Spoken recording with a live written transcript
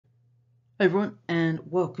Hello everyone,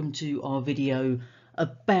 and welcome to our video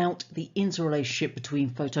about the interrelationship between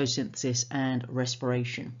photosynthesis and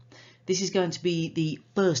respiration. This is going to be the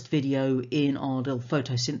first video in our little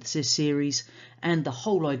photosynthesis series, and the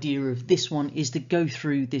whole idea of this one is to go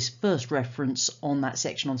through this first reference on that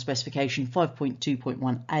section on specification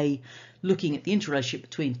 5.2.1a, looking at the interrelationship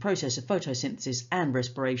between process of photosynthesis and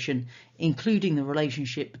respiration, including the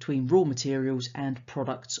relationship between raw materials and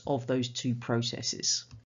products of those two processes.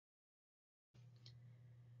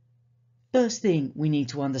 First thing we need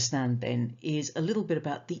to understand then is a little bit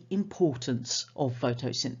about the importance of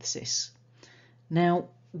photosynthesis. Now,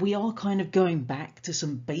 we are kind of going back to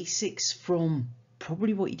some basics from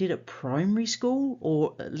probably what you did at primary school,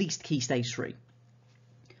 or at least Key Stage 3.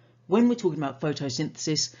 When we're talking about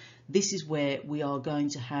photosynthesis, this is where we are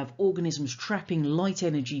going to have organisms trapping light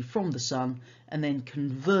energy from the sun and then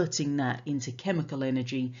converting that into chemical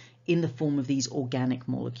energy in the form of these organic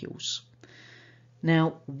molecules.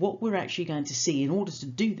 Now, what we're actually going to see in order to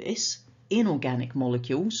do this, inorganic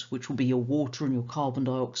molecules, which will be your water and your carbon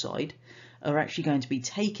dioxide, are actually going to be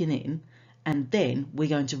taken in, and then we're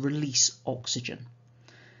going to release oxygen.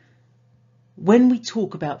 When we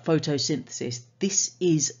talk about photosynthesis, this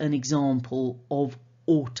is an example of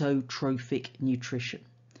autotrophic nutrition.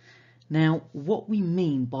 Now, what we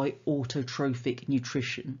mean by autotrophic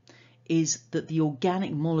nutrition is that the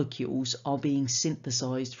organic molecules are being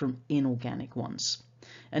synthesized from inorganic ones.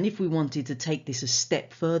 And if we wanted to take this a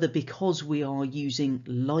step further, because we are using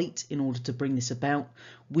light in order to bring this about,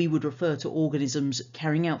 we would refer to organisms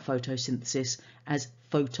carrying out photosynthesis as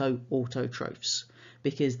photoautotrophs,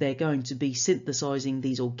 because they're going to be synthesizing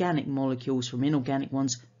these organic molecules from inorganic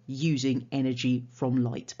ones using energy from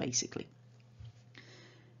light, basically.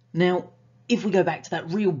 Now, if we go back to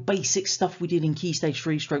that real basic stuff we did in Key Stage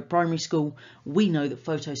 3 / primary school, we know that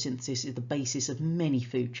photosynthesis is the basis of many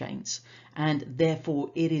food chains, and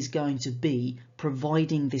therefore it is going to be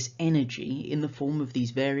providing this energy in the form of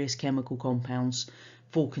these various chemical compounds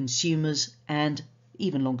for consumers and,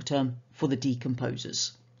 even longer term, for the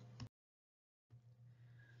decomposers.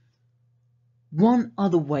 One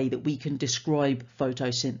other way that we can describe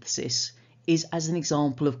photosynthesis is as an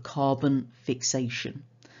example of carbon fixation.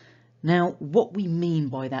 Now, what we mean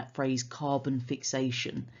by that phrase carbon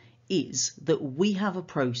fixation is that we have a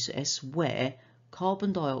process where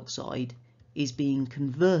carbon dioxide is being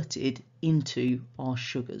converted into our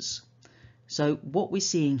sugars. So what we're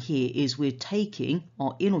seeing here is we're taking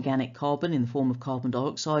our inorganic carbon in the form of carbon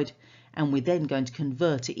dioxide, and we're then going to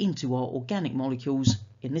convert it into our organic molecules,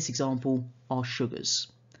 in this example, our sugars.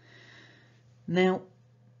 Now,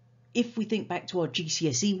 if we think back to our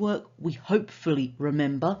GCSE work, we hopefully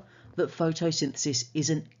remember that photosynthesis is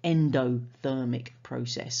an endothermic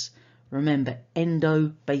process. Remember,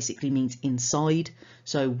 endo basically means inside,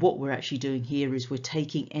 so what we're actually doing here is we're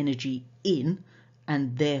taking energy in,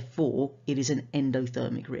 and therefore it is an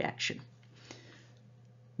endothermic reaction.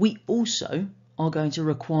 We also are going to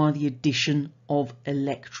require the addition of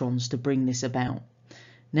electrons to bring this about.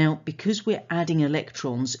 Now, because we're adding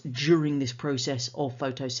electrons during this process of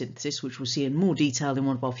photosynthesis, which we'll see in more detail in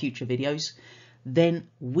one of our future videos, then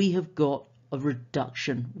we have got a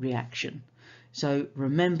reduction reaction. So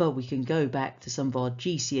remember, we can go back to some of our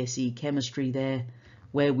GCSE chemistry there,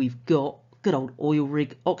 where we've got good old oil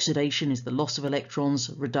rig. Oxidation is the loss of electrons,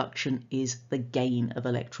 reduction is the gain of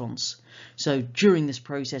electrons. So during this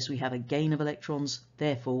process we have a gain of electrons,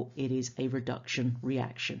 therefore it is a reduction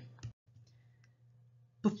reaction.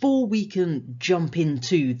 Before we can jump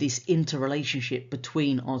into this interrelationship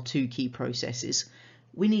between our two key processes,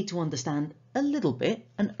 we need to understand a little bit,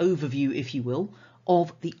 an overview, if you will,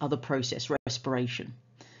 of the other process, respiration.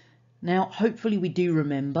 Now, hopefully we do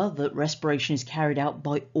remember that respiration is carried out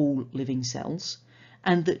by all living cells,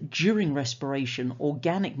 and that during respiration,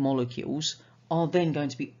 organic molecules are then going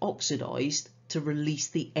to be oxidized to release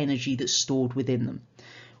the energy that's stored within them.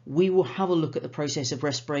 We will have a look at the process of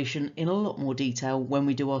respiration in a lot more detail when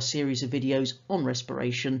we do our series of videos on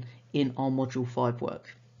respiration in our Module 5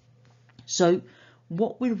 work. So,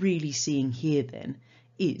 what we're really seeing here then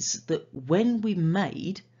is that when we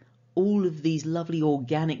made all of these lovely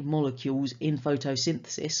organic molecules in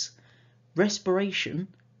photosynthesis, respiration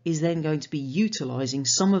is then going to be utilizing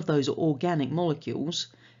some of those organic molecules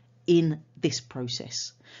in this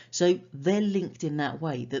process. So they're linked in that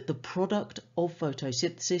way, that the product of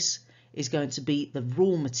photosynthesis is going to be the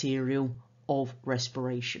raw material of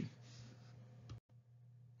respiration.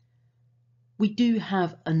 We do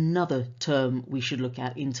have another term we should look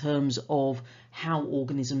at in terms of how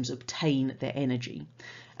organisms obtain their energy,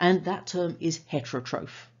 and that term is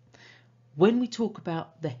heterotroph. When we talk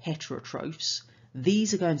about the heterotrophs,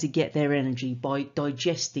 these are going to get their energy by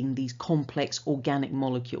digesting these complex organic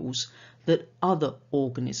molecules that other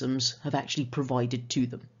organisms have actually provided to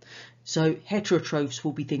them. So heterotrophs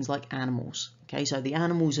will be things like animals. Okay, so the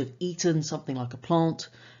animals have eaten something like a plant,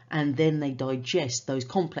 and then they digest those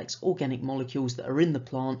complex organic molecules that are in the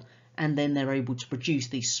plant, and then they're able to produce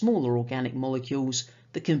these smaller organic molecules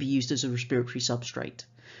that can be used as a respiratory substrate.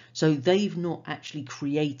 So they've not actually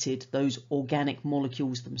created those organic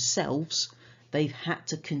molecules themselves. They've had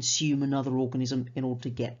to consume another organism in order to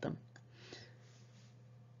get them.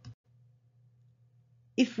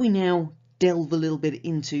 If we now delve a little bit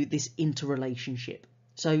into this interrelationship,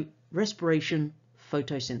 so respiration,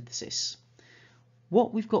 photosynthesis.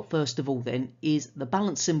 What we've got first of all then is the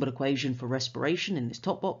balance symbol equation for respiration in this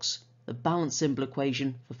top box, the balance symbol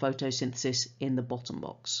equation for photosynthesis in the bottom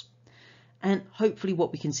box. And hopefully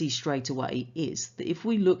what we can see straight away is that if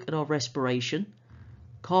we look at our respiration,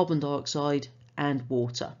 carbon dioxide and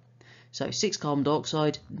water. So 6 carbon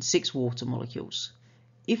dioxide and 6 water molecules.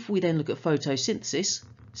 If we then look at photosynthesis,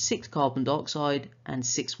 6 carbon dioxide and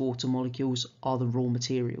 6 water molecules are the raw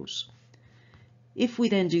materials. If we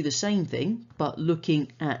then do the same thing, but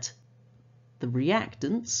looking at the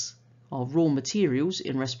reactants, our raw materials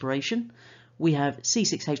in respiration, we have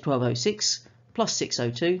C6H12O6 plus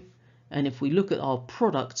 6O2. And if we look at our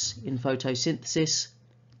products in photosynthesis,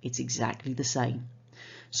 it's exactly the same.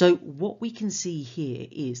 So what we can see here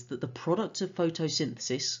is that the products of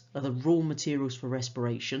photosynthesis are the raw materials for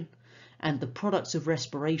respiration, and the products of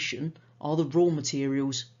respiration are the raw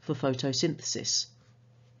materials for photosynthesis.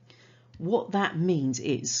 What that means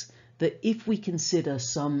is that if we consider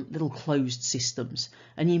some little closed systems,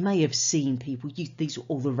 and you may have seen people use these were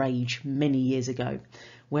all the rage many years ago,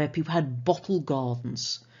 where people had bottle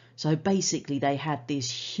gardens. So basically they had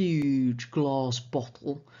this huge glass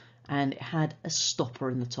bottle and it had a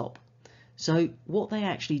stopper in the top. So what they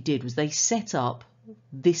actually did was they set up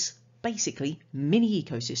this basically mini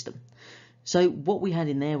ecosystem. So what we had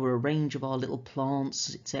in there were a range of our little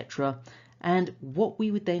plants, etc. And what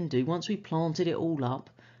we would then do, once we planted it all up,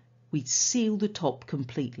 we'd seal the top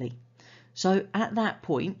completely. So at that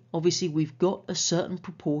point, obviously we've got a certain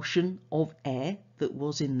proportion of air that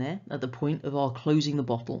was in there at the point of our closing the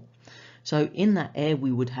bottle. So in that air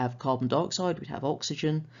we would have carbon dioxide, we'd have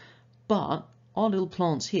oxygen, but our little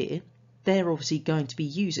plants here, they're obviously going to be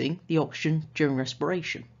using the oxygen during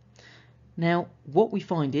respiration. Now what we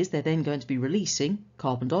find is they're then going to be releasing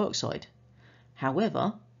carbon dioxide.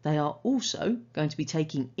 However, they are also going to be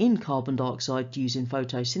taking in carbon dioxide using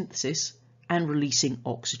photosynthesis and releasing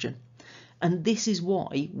oxygen. And this is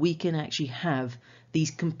why we can actually have these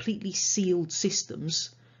completely sealed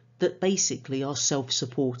systems that basically are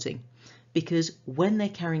self-supporting. Because when they're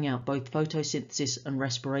carrying out both photosynthesis and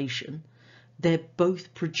respiration, they're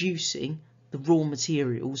both producing the raw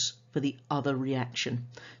materials for the other reaction.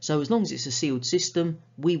 So as long as it's a sealed system,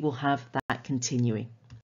 we will have that continuing.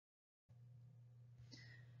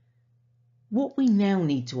 What we now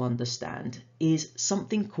need to understand is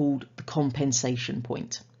something called the compensation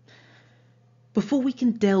point. Before we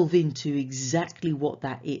can delve into exactly what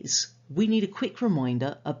that is, we need a quick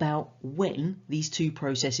reminder about when these two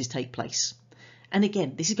processes take place. And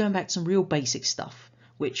again, this is going back to some real basic stuff,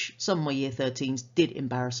 which some of my year 13s did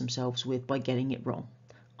embarrass themselves with by getting it wrong.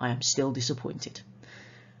 I am still disappointed.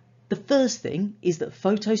 The first thing is that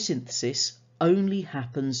photosynthesis only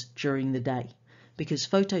happens during the day, because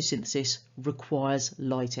photosynthesis requires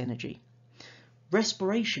light energy.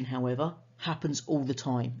 Respiration, however, happens all the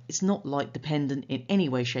time. It's not light dependent in any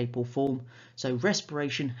way, shape or form. So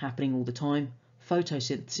respiration happening all the time,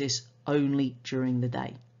 photosynthesis only during the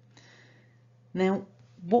day. Now,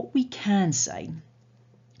 what we can say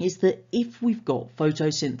is that if we've got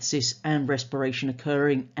photosynthesis and respiration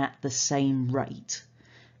occurring at the same rate,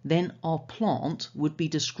 then our plant would be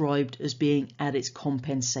described as being at its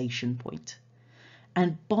compensation point.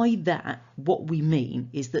 And by that, what we mean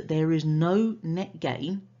is that there is no net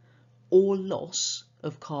gain or loss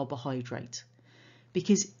of carbohydrate.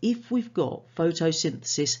 Because if we've got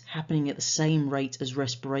photosynthesis happening at the same rate as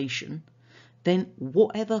respiration, then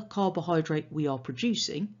whatever carbohydrate we are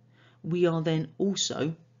producing, we are then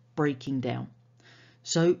also breaking down.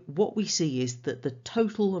 So what we see is that the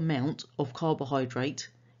total amount of carbohydrate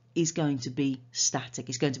is going to be static,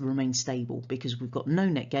 it's going to remain stable because we've got no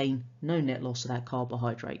net gain, no net loss of that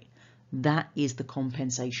carbohydrate. That is the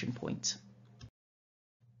compensation point.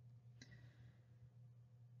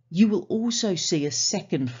 You will also see a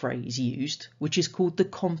second phrase used, which is called the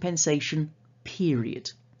compensation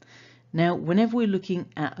period. Now, whenever we're looking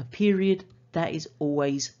at a period, that is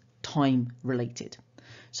always time related.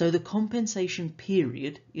 So the compensation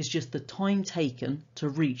period is just the time taken to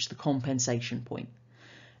reach the compensation point.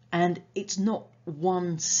 And it's not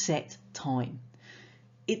one set time.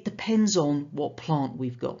 It depends on what plant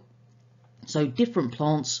we've got. So different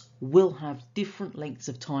plants will have different lengths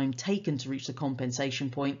of time taken to reach the compensation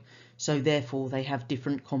point, so therefore they have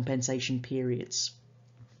different compensation periods.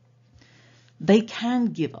 They can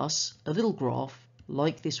give us a little graph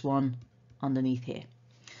like this one underneath here.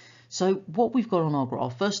 So what we've got on our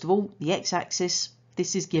graph, first of all, the x-axis,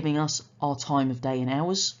 this is giving us our time of day in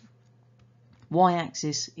hours.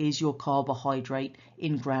 Y-axis is your carbohydrate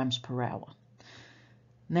in grams per hour.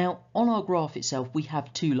 Now on our graph itself we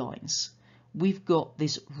have two lines. We've got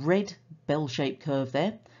this red bell-shaped curve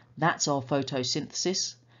there, that's our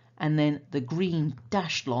photosynthesis, and then the green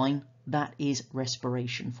dashed line, that is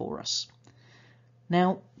respiration for us.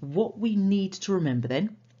 Now what we need to remember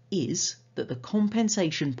then is that the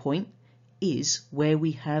compensation point is where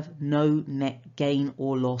we have no net gain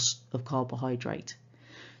or loss of carbohydrate.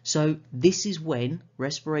 So this is when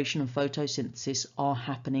respiration and photosynthesis are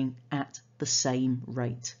happening at the same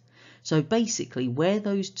rate. So basically where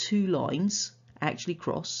those two lines actually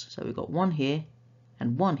cross, so we've got one here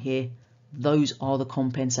and one here, those are the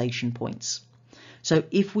compensation points. So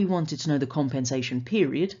if we wanted to know the compensation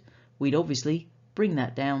period, we'd obviously bring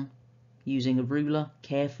that down using a ruler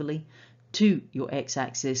carefully to your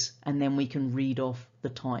x-axis, and then we can read off the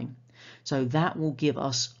time. So that will give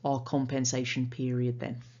us our compensation period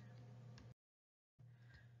then.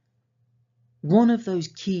 One of those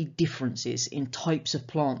key differences in types of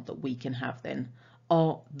plant that we can have then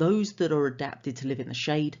are those that are adapted to live in the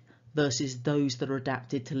shade versus those that are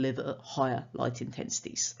adapted to live at higher light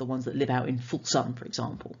intensities, the ones that live out in full sun, for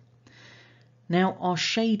example. Now, our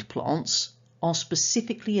shade plants are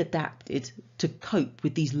specifically adapted to cope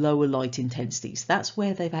with these lower light intensities. That's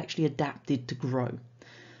where they've actually adapted to grow.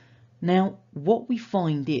 Now, what we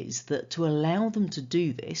find is that to allow them to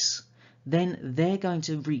do this, then they're going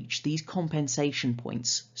to reach these compensation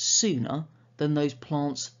points sooner than those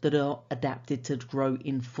plants that are adapted to grow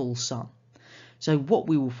in full sun. So what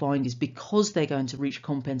we will find is because they're going to reach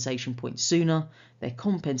compensation points sooner, their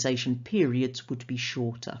compensation periods would be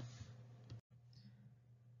shorter.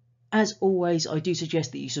 As always, I do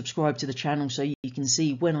suggest that you subscribe to the channel so you can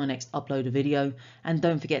see when I next upload a video, and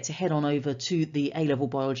don't forget to head on over to the A-Level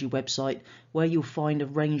Biology website where you'll find a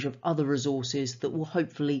range of other resources that will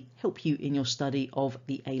hopefully help you in your study of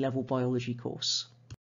the A-Level Biology course.